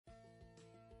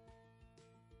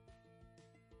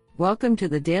Welcome to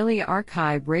the Daily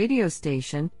Archive radio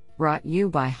station, brought you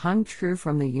by Hung Tru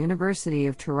from the University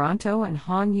of Toronto and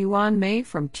Han Yuan Mei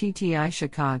from TTI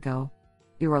Chicago.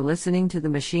 You are listening to the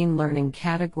Machine Learning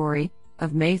category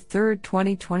of May 3,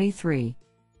 2023.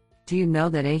 Do you know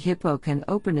that a hippo can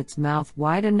open its mouth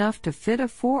wide enough to fit a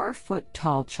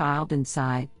 4-foot-tall child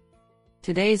inside?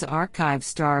 Today's archive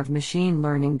star of machine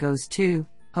learning goes to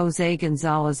Jose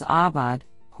Gonzalez Abad,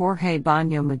 Jorge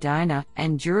Baño Medina,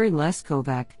 and Yuri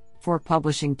Leskovec, for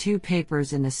publishing 2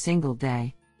 papers in a single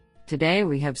day. Today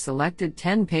we have selected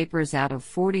 10 papers out of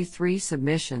 43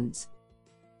 submissions.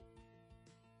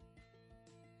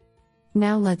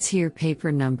 Now let's hear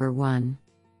paper number 1.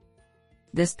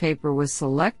 This paper was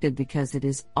selected because it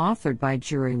is authored by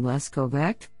Yuri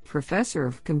Leskovec, Professor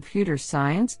of Computer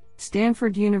Science,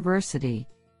 Stanford University.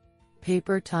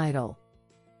 Paper title: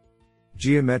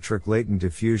 Geometric Latent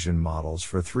Diffusion Models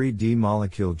for 3D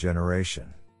Molecule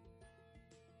Generation.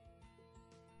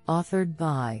 Authored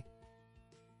by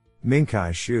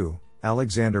Mingkai Xu,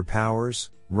 Alexander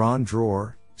Powers, Ron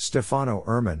Dror, Stefano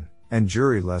Erman, and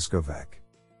Yuri Leskovec.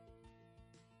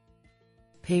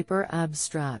 Paper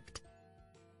abstract: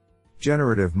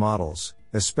 Generative models,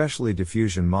 especially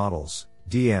diffusion models,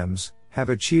 DMs, have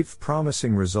achieved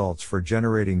promising results for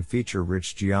generating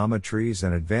feature-rich geometries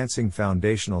and advancing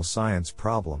foundational science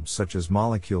problems such as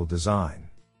molecule design.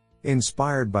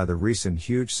 Inspired by the recent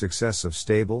huge success of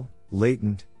stable,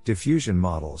 latent, diffusion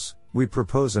models, we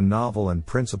propose a novel and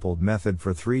principled method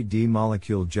for 3D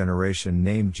molecule generation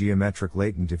named Geometric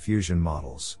Latent Diffusion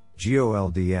Models,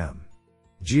 GeoLDM.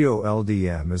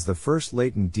 GeoLDM is the first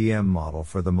latent DM model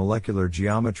for the molecular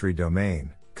geometry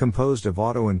domain, composed of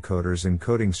autoencoders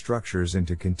encoding structures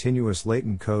into continuous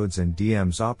latent codes and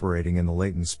DMs operating in the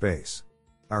latent space.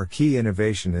 Our key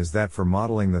innovation is that for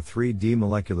modeling the 3D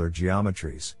molecular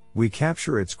geometries, we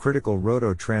capture its critical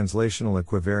roto-translational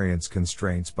equivariance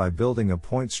constraints by building a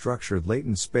point-structured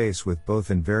latent space with both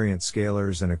invariant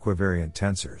scalars and equivariant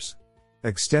tensors.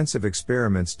 Extensive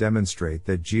experiments demonstrate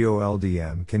that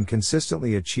GeoLDM can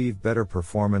consistently achieve better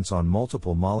performance on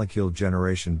multiple molecule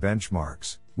generation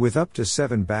benchmarks, with up to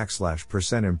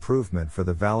 7% improvement for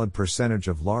the valid percentage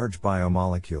of large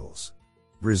biomolecules.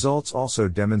 Results also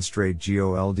demonstrate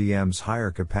GeoLDM's higher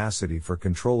capacity for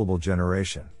controllable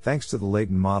generation, thanks to the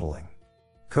latent modeling.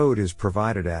 Code is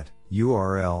provided at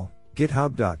URL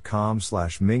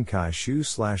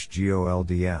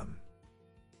github.com/mingkai-xu/GeoLDM.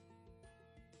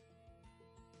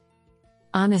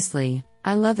 Honestly,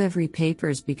 I love every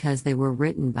papers because they were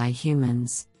written by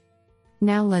humans.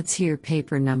 Now let's hear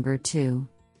paper number 2.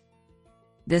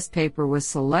 This paper was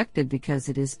selected because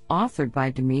it is authored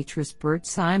by Dimitris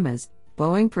Bertsaimas,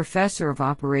 Boeing Professor of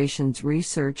Operations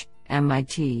Research,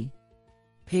 MIT.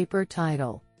 Paper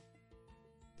title: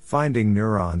 Finding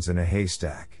Neurons in a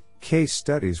Haystack, Case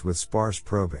Studies with Sparse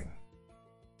Probing.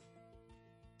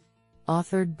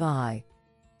 Authored by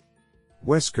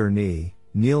Wesker Ni,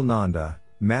 Neil Nanda,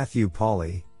 Matthew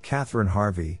Pauly, Catherine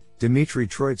Harvey, Dmitry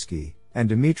Troitsky, and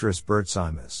Dimitris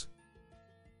Bertsaimas.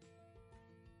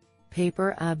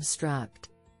 Paper abstract: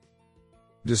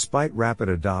 Despite rapid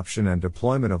adoption and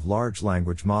deployment of large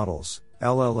language models,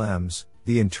 LLMs,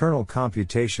 the internal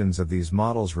computations of these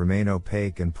models remain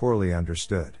opaque and poorly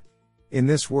understood. In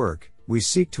this work, we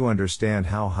seek to understand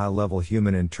how high-level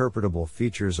human interpretable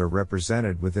features are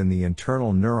represented within the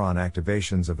internal neuron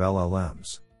activations of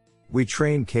LLMs. We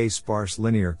train K-sparse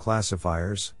linear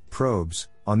classifiers, probes,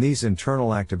 on these internal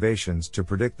activations to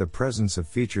predict the presence of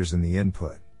features in the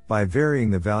input. By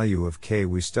varying the value of K,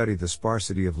 we study the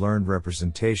sparsity of learned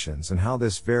representations and how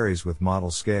this varies with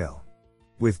model scale.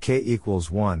 With K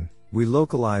equals 1, we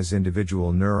localize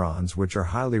individual neurons which are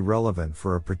highly relevant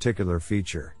for a particular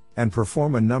feature, and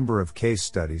perform a number of case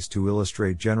studies to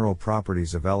illustrate general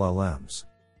properties of LLMs.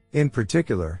 In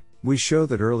particular, we show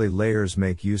that early layers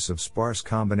make use of sparse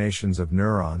combinations of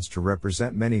neurons to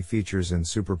represent many features in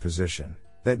superposition,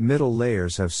 that middle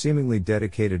layers have seemingly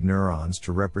dedicated neurons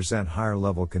to represent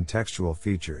higher-level contextual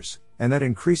features, and that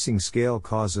increasing scale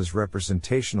causes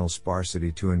representational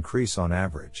sparsity to increase on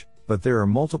average, but there are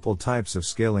multiple types of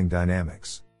scaling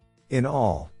dynamics. In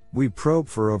all, we probe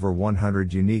for over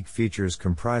 100 unique features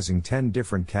comprising 10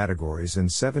 different categories in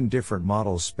 7 different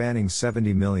models spanning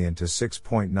 70 million to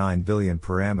 6.9 billion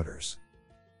parameters.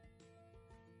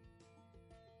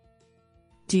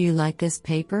 Do you like this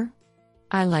paper?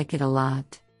 I like it a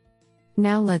lot.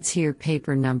 Now let's hear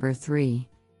paper number 3.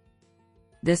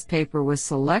 This paper was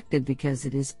selected because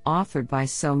it is authored by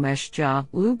Somesh Jha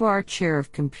Lubar, Chair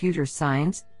of Computer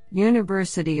Science,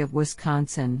 University of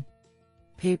Wisconsin.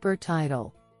 Paper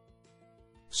title: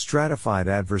 Stratified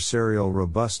Adversarial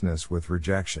Robustness with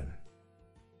Rejection.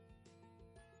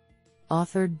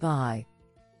 Authored by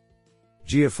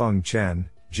Jiafeng Chen,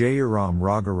 Jayaram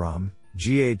Raghuram,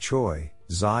 Jie Choi,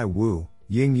 Zai Wu,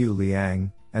 Yingyu Liang,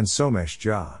 and Somesh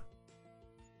Jha.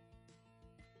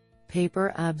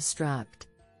 Paper abstract.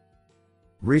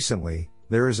 Recently,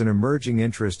 there is an emerging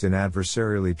interest in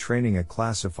adversarially training a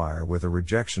classifier with a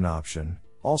rejection option,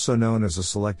 also known as a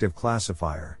selective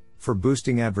classifier, for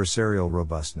boosting adversarial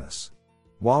robustness.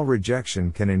 While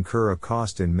rejection can incur a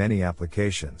cost in many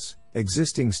applications,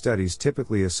 existing studies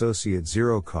typically associate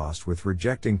zero cost with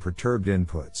rejecting perturbed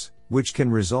inputs, which can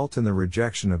result in the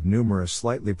rejection of numerous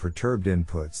slightly perturbed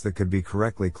inputs that could be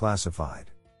correctly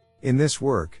classified. In this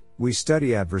work, we study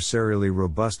adversarially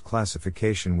robust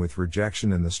classification with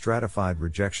rejection in the stratified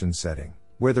rejection setting,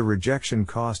 where the rejection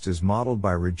cost is modeled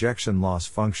by rejection loss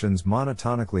functions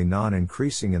monotonically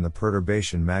non-increasing in the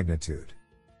perturbation magnitude.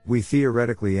 We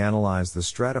theoretically analyze the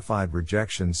stratified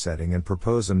rejection setting and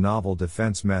propose a novel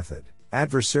defense method,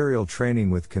 adversarial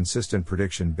training with consistent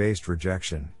prediction-based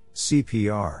rejection,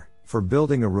 CPR, for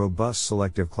building a robust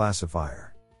selective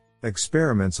classifier.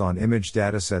 Experiments on image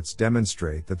datasets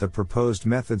demonstrate that the proposed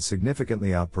method significantly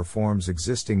outperforms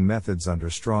existing methods under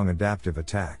strong adaptive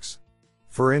attacks.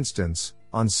 For instance,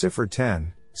 on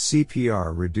CIFAR-10,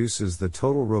 CPR reduces the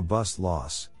total robust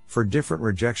loss, for different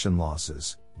rejection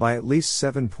losses, by at least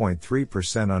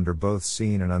 7.3% under both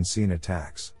seen and unseen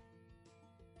attacks.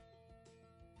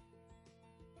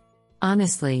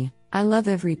 Honestly, I love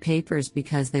every papers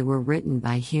because they were written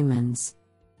by humans.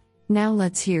 Now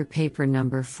let's hear paper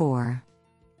number 4.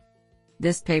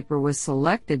 This paper was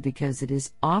selected because it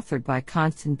is authored by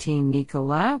Konstantin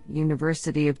Nicolau,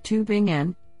 University of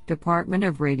Tübingen, Department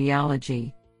of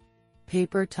Radiology.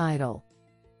 Paper title: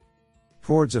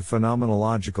 Towards a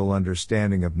Phenomenological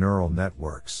Understanding of Neural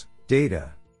Networks,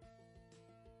 Data.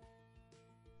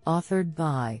 Authored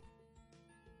by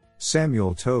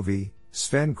Samuel Tovey,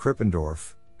 Sven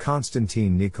Krippendorf,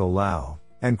 Konstantin Nicolau,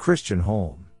 and Christian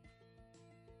Holm.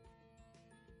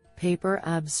 Paper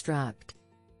abstract.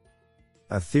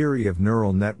 A theory of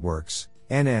neural networks,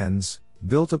 NNs,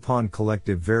 built upon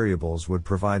collective variables would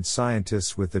provide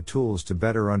scientists with the tools to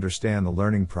better understand the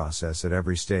learning process at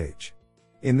every stage.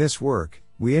 In this work,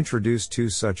 we introduce two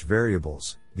such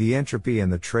variables, the entropy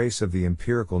and the trace of the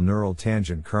empirical neural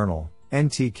tangent kernel,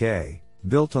 NTK,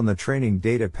 built on the training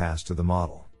data passed to the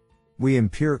model. We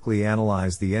empirically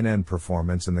analyze the NN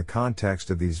performance in the context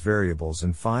of these variables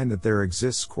and find that there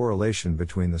exists correlation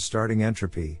between the starting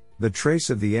entropy, the trace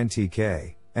of the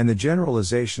NTK, and the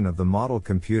generalization of the model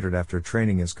computed after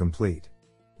training is complete.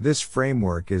 This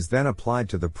framework is then applied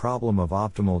to the problem of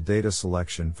optimal data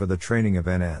selection for the training of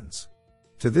NNs.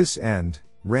 To this end,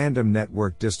 random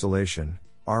network distillation,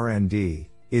 RND,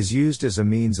 is used as a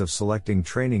means of selecting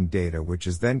training data, which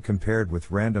is then compared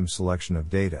with random selection of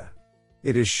data.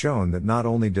 It is shown that not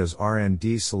only does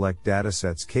RND select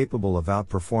datasets capable of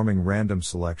outperforming random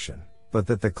selection, but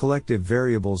that the collective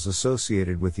variables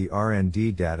associated with the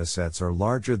RND datasets are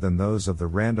larger than those of the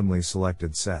randomly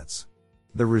selected sets.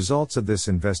 The results of this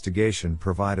investigation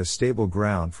provide a stable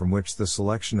ground from which the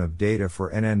selection of data for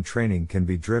NN training can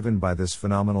be driven by this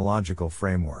phenomenological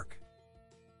framework.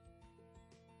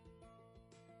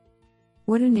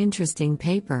 What an interesting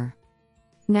paper.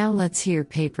 Now let's hear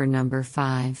paper number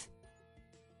 5.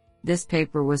 This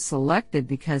paper was selected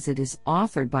because it is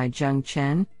authored by Zheng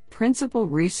Chen, Principal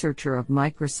Researcher of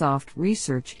Microsoft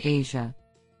Research Asia.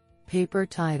 Paper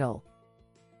title: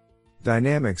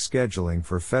 Dynamic Scheduling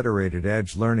for Federated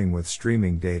Edge Learning with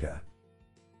Streaming Data.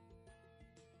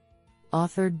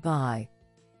 Authored by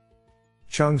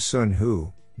Chung Sun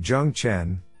Hu, Zheng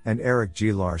Chen, and Eric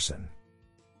G. Larson.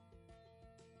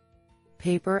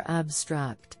 Paper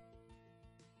abstract.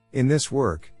 In this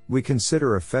work, we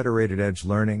consider a federated edge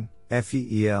learning,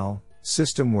 FEEL,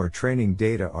 system where training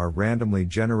data are randomly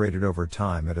generated over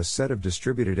time at a set of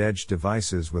distributed edge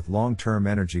devices with long-term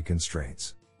energy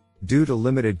constraints. Due to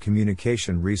limited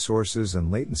communication resources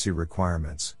and latency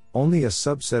requirements, only a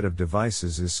subset of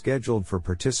devices is scheduled for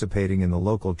participating in the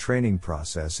local training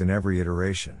process in every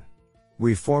iteration.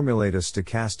 We formulate a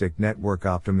stochastic network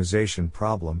optimization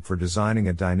problem for designing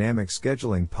a dynamic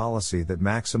scheduling policy that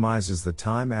maximizes the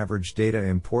time average data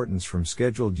importance from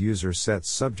scheduled user sets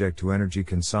subject to energy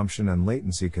consumption and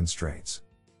latency constraints.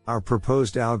 Our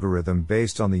proposed algorithm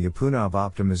based on the Lyapunov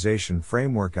optimization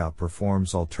framework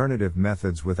outperforms alternative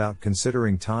methods without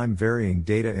considering time-varying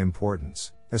data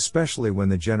importance, especially when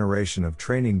the generation of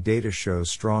training data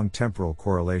shows strong temporal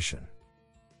correlation.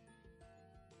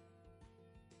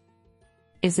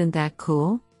 Isn't that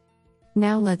cool?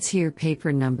 Now let's hear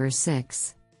paper number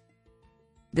 6.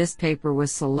 This paper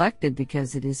was selected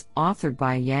because it is authored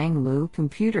by Yang Liu,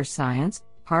 Computer Science,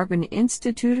 Harbin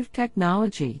Institute of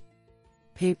Technology.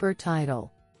 Paper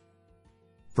title: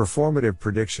 Performative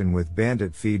Prediction with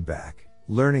Bandit Feedback,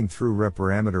 Learning Through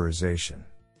Reparameterization.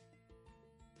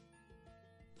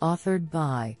 Authored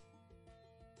by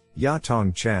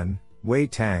Yatong Chen, Wei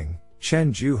Tang,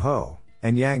 Chen Ju Ho,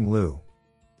 and Yang Liu.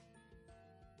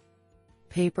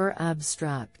 Paper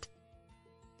abstract: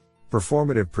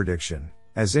 Performative prediction,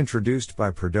 as introduced by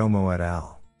Perdomo et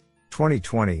al.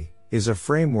 2020, is a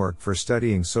framework for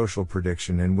studying social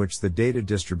prediction in which the data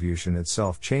distribution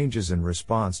itself changes in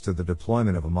response to the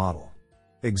deployment of a model.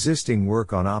 Existing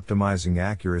work on optimizing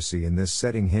accuracy in this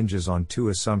setting hinges on two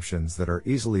assumptions that are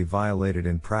easily violated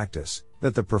in practice: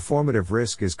 that the performative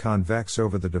risk is convex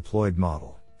over the deployed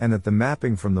model, and that the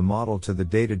mapping from the model to the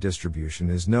data distribution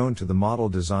is known to the model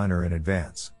designer in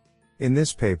advance. In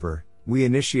this paper, we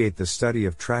initiate the study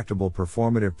of tractable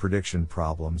performative prediction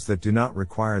problems that do not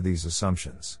require these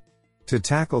assumptions. To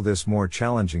tackle this more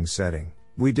challenging setting,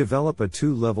 we develop a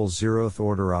two-level zeroth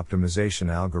order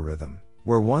optimization algorithm,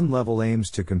 where one level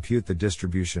aims to compute the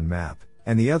distribution map,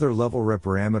 and the other level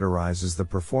reparameterizes the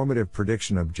performative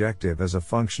prediction objective as a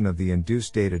function of the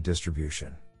induced data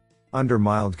distribution. Under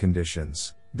mild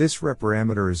conditions, this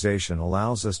reparameterization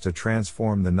allows us to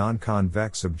transform the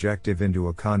non-convex objective into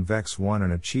a convex one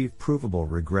and achieve provable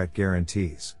regret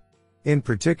guarantees. In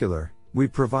particular, we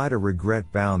provide a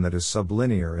regret bound that is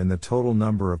sublinear in the total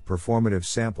number of performative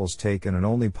samples taken and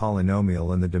only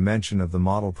polynomial in the dimension of the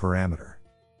model parameter.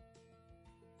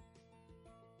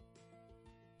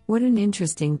 What an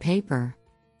interesting paper.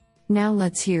 Now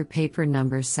let's hear paper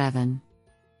number 7.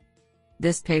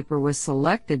 This paper was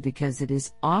selected because it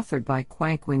is authored by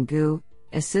Quangquan Gu,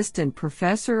 Assistant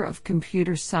Professor of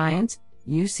Computer Science,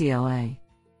 UCLA.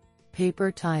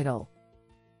 Paper title: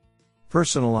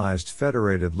 Personalized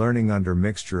Federated Learning Under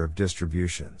Mixture of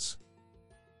Distributions.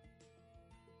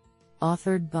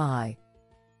 Authored by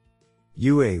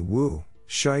Yue Wu,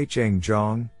 Shicheng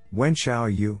Zhang,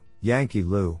 Wenxiao Yu, Yankee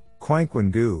Liu,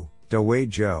 Quangquan Gu, Dawei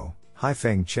Zhou,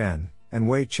 Haifeng Chen, and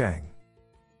Wei Cheng.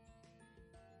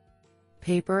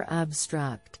 Paper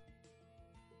abstract: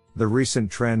 The recent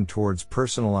trend towards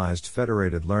personalized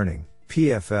federated learning,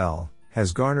 PFL,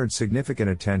 has garnered significant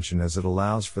attention as it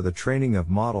allows for the training of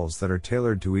models that are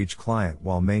tailored to each client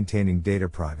while maintaining data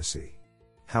privacy.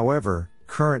 However,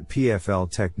 current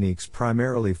PFL techniques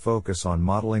primarily focus on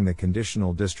modeling the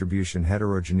conditional distribution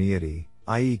heterogeneity,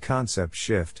 i.e. concept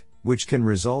shift, which can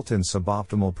result in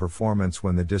suboptimal performance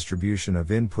when the distribution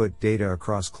of input data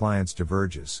across clients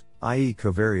diverges, i.e.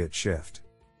 covariate shift.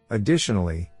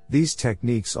 Additionally, these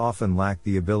techniques often lack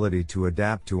the ability to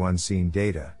adapt to unseen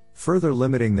data, further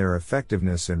limiting their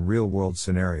effectiveness in real-world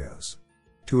scenarios.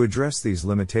 To address these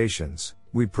limitations,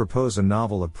 we propose a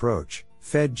novel approach,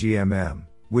 FED-GMM,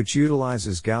 which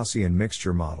utilizes Gaussian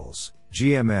mixture models,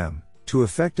 GMM, to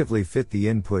effectively fit the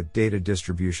input data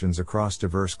distributions across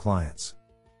diverse clients.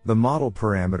 The model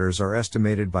parameters are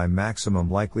estimated by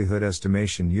maximum likelihood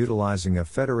estimation utilizing a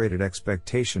federated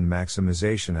expectation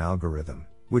maximization algorithm,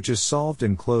 which is solved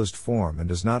in closed form and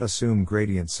does not assume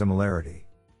gradient similarity.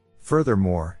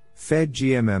 Furthermore,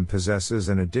 FED-GMM possesses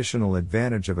an additional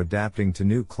advantage of adapting to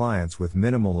new clients with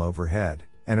minimal overhead,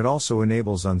 and it also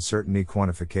enables uncertainty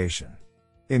quantification.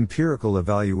 Empirical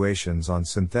evaluations on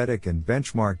synthetic and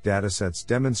benchmark datasets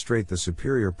demonstrate the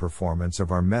superior performance of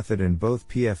our method in both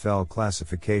PFL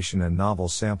classification and novel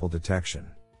sample detection.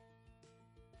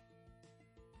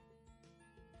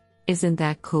 Isn't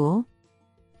that cool?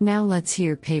 Now let's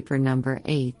hear paper number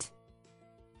 8.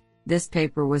 This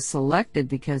paper was selected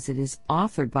because it is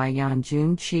authored by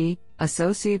Yanjun Qi,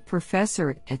 Associate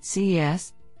Professor at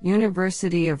CES,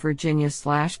 University of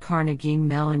Virginia/Carnegie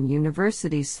Mellon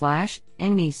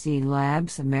University/NEC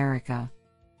Labs America.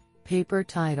 Paper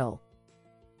title: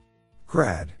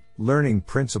 GRAD, Learning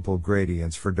Principal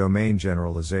Gradients for Domain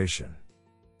Generalization.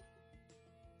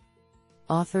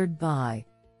 Authored by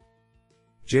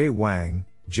Jay Wang,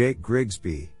 Jake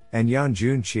Grigsby, and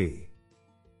Yanjun Qi.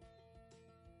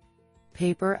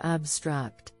 Paper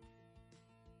abstract: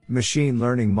 Machine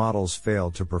learning models fail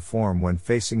to perform when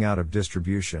facing out of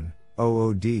distribution,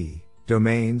 OOD,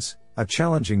 domains, a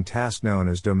challenging task known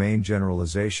as domain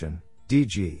generalization,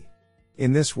 DG.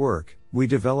 In this work, we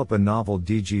develop a novel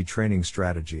DG training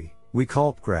strategy, we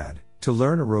call GRAD, to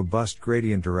learn a robust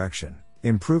gradient direction,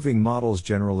 improving models'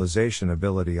 generalization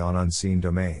ability on unseen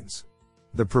domains.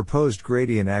 The proposed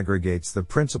gradient aggregates the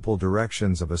principal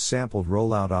directions of a sampled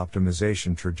rollout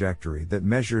optimization trajectory that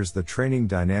measures the training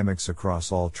dynamics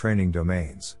across all training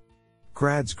domains.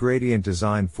 PCRAD's gradient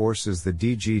design forces the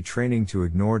DG training to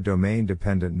ignore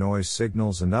domain-dependent noise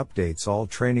signals and updates all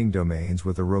training domains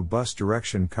with a robust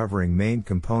direction covering main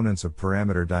components of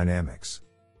parameter dynamics.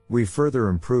 We further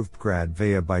improved PCRAD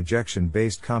via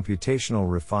bijection-based computational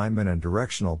refinement and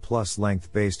directional plus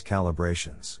length-based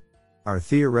calibrations. Our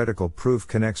theoretical proof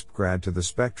connects PCRAD to the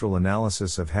spectral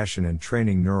analysis of Hessian in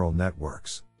training neural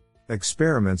networks.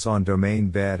 Experiments on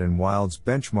domain bed and WILDS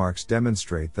benchmarks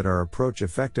demonstrate that our approach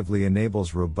effectively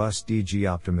enables robust DG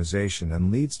optimization and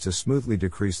leads to smoothly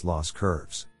decreased loss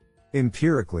curves.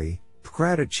 Empirically,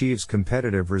 PCRAD achieves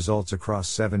competitive results across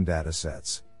 7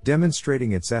 datasets,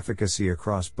 demonstrating its efficacy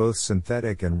across both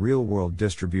synthetic and real-world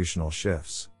distributional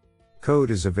shifts.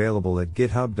 Code is available at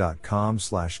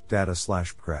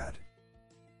github.com/data/PCRAD.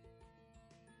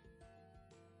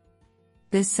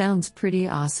 This sounds pretty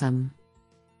awesome.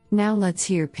 Now let's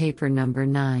hear paper number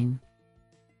 9.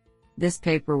 This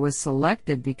paper was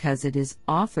selected because it is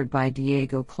authored by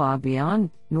Diego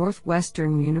Clavion,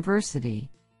 Northwestern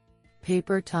University.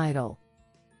 Paper title: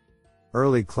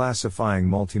 Early Classifying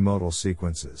Multimodal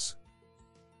Sequences.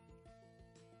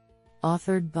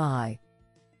 Authored by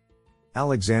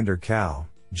Alexander Cao,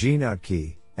 Jean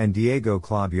Utke, and Diego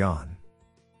Clavion.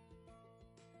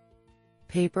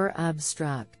 Paper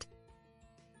abstract: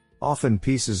 Often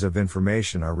pieces of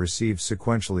information are received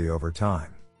sequentially over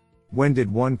time. When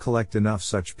did one collect enough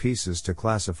such pieces to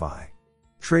classify?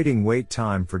 Trading wait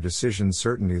time for decision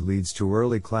certainty leads to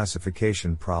early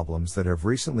classification problems that have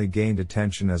recently gained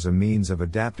attention as a means of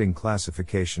adapting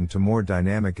classification to more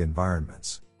dynamic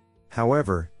environments.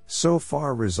 However, so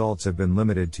far results have been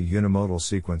limited to unimodal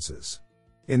sequences.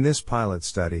 In this pilot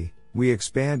study, we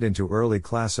expand into early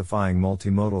classifying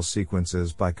multimodal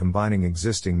sequences by combining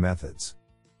existing methods.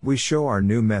 We show our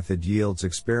new method yields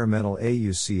experimental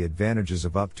AUC advantages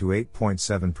of up to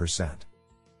 8.7%.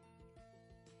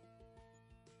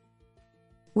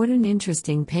 What an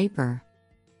interesting paper.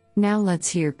 Now let's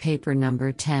hear paper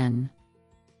number 10.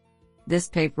 This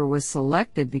paper was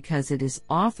selected because it is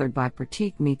authored by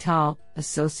Pratik Mittal,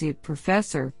 Associate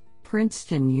Professor,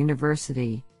 Princeton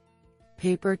University.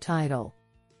 Paper title: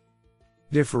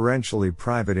 Differentially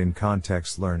Private in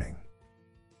Context Learning.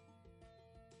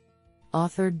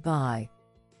 Authored by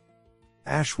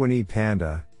Ashwini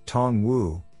Panda, Tong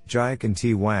Wu,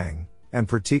 Jayakanti Wang, and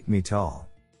Pratik Mittal.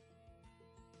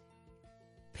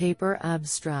 Paper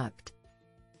abstract: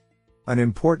 An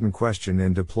important question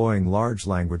in deploying large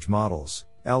language models,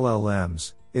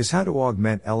 LLMs, is how to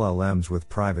augment LLMs with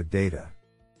private data.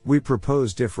 We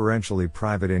propose differentially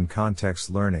private in context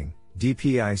learning,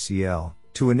 DPICL,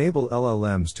 to enable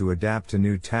LLMs to adapt to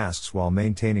new tasks while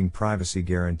maintaining privacy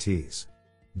guarantees.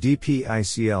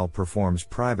 DPICL performs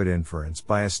private inference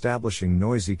by establishing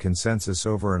noisy consensus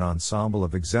over an ensemble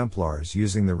of exemplars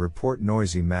using the report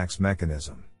noisy max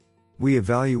mechanism. We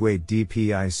evaluate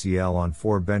DPICL on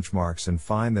 4 benchmarks and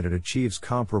find that it achieves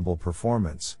comparable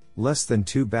performance, less than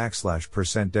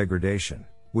 2% degradation,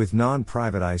 with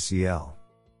non-private ICL.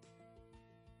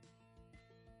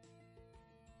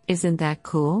 Isn't that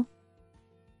cool?